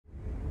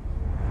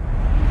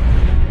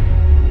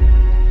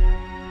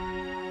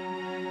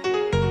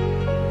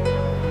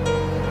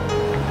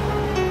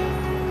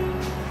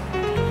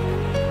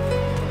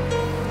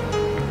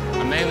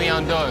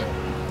Dore.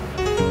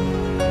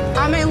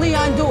 Aimé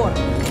Dore.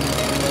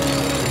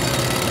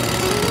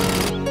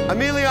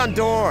 Aimé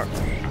Dore.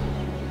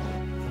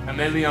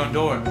 Aimé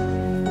Dore.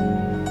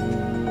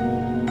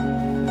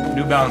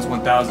 New Balance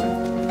 1000.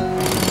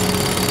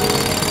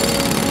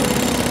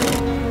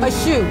 A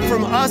shoe.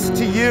 From us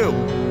to you.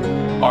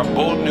 Our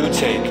bold new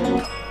take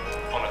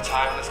on a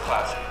timeless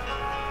classic,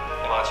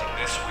 launching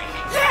this week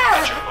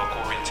at your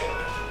local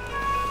retailer.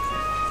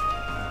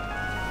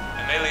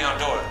 Aimé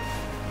Dore,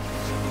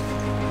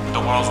 the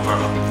world's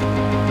pearl.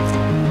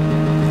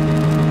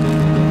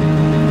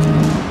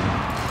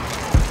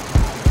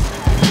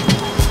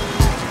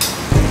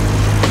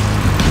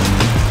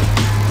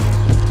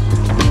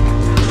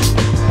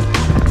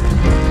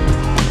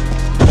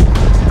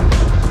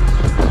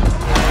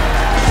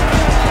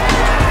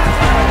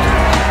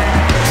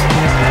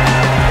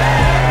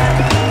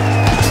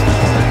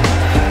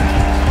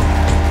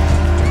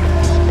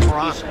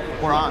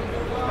 We're on.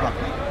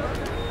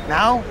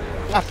 Now,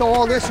 after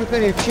all this, you're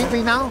going to cheat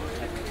me now?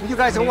 You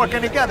guys are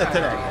working together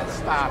today.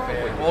 Stop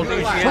it. All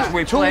these years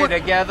we play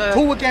together.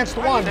 2 against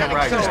 1. Now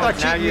Right. you're going to start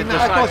Now cheating you me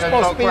now. I thought decide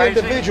supposed to be crazy?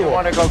 individual. You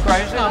want to go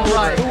crazy? All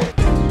right.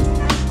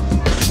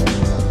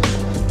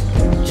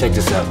 Check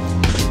this out.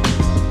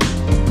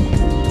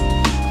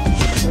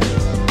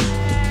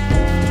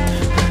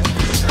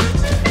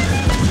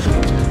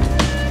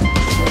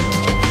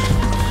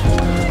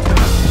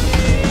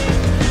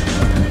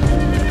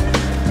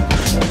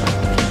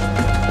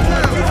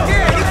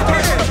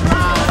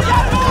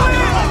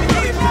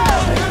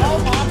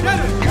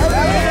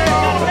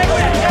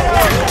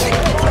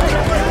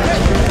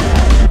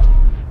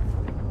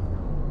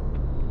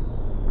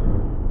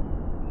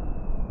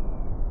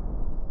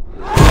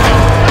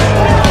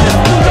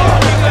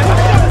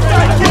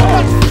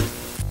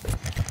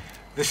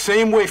 The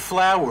same way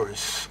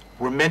flowers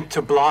were meant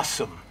to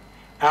blossom,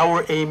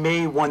 our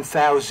Aimé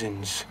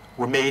 1000s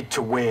were made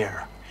to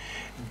wear.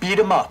 Beat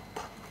 'em up.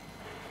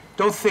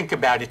 Don't think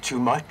about it too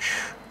much,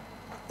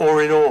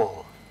 or at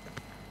all.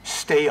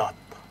 Stay up,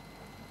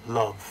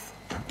 love.